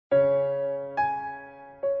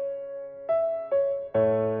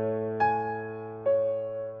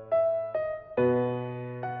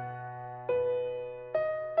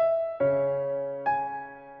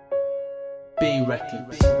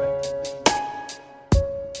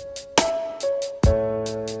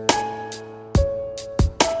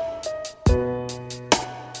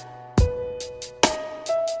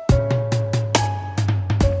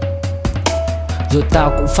Rồi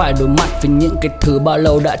tao cũng phải đối mặt với những cái thứ bao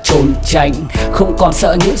lâu đã trốn tránh. Không còn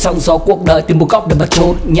sợ những sóng gió cuộc đời, tìm một góc để mà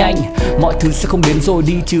trốn nhanh. Mọi thứ sẽ không đến rồi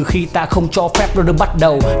đi trừ khi ta không cho phép nó được bắt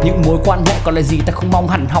đầu. Những mối quan hệ còn là gì ta không mong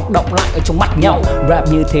hẳn học động lại ở trong mắt nhau.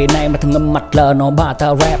 Rap như thế này mà thằng ngâm mặt lờ nó bảo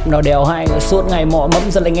tao rap nó đèo hay. Suốt ngày mò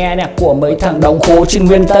mẫm giờ lại nghe nhạc của mấy thằng đóng khố trên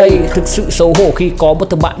miền Tây. Thực sự xấu hổ khi có một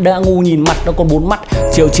thằng bạn đã ngu nhìn mặt nó còn bốn mắt.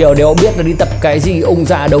 Chiều chiều đéo biết là đi tập cái gì, ông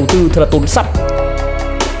già đầu tư thật là tốn sắt.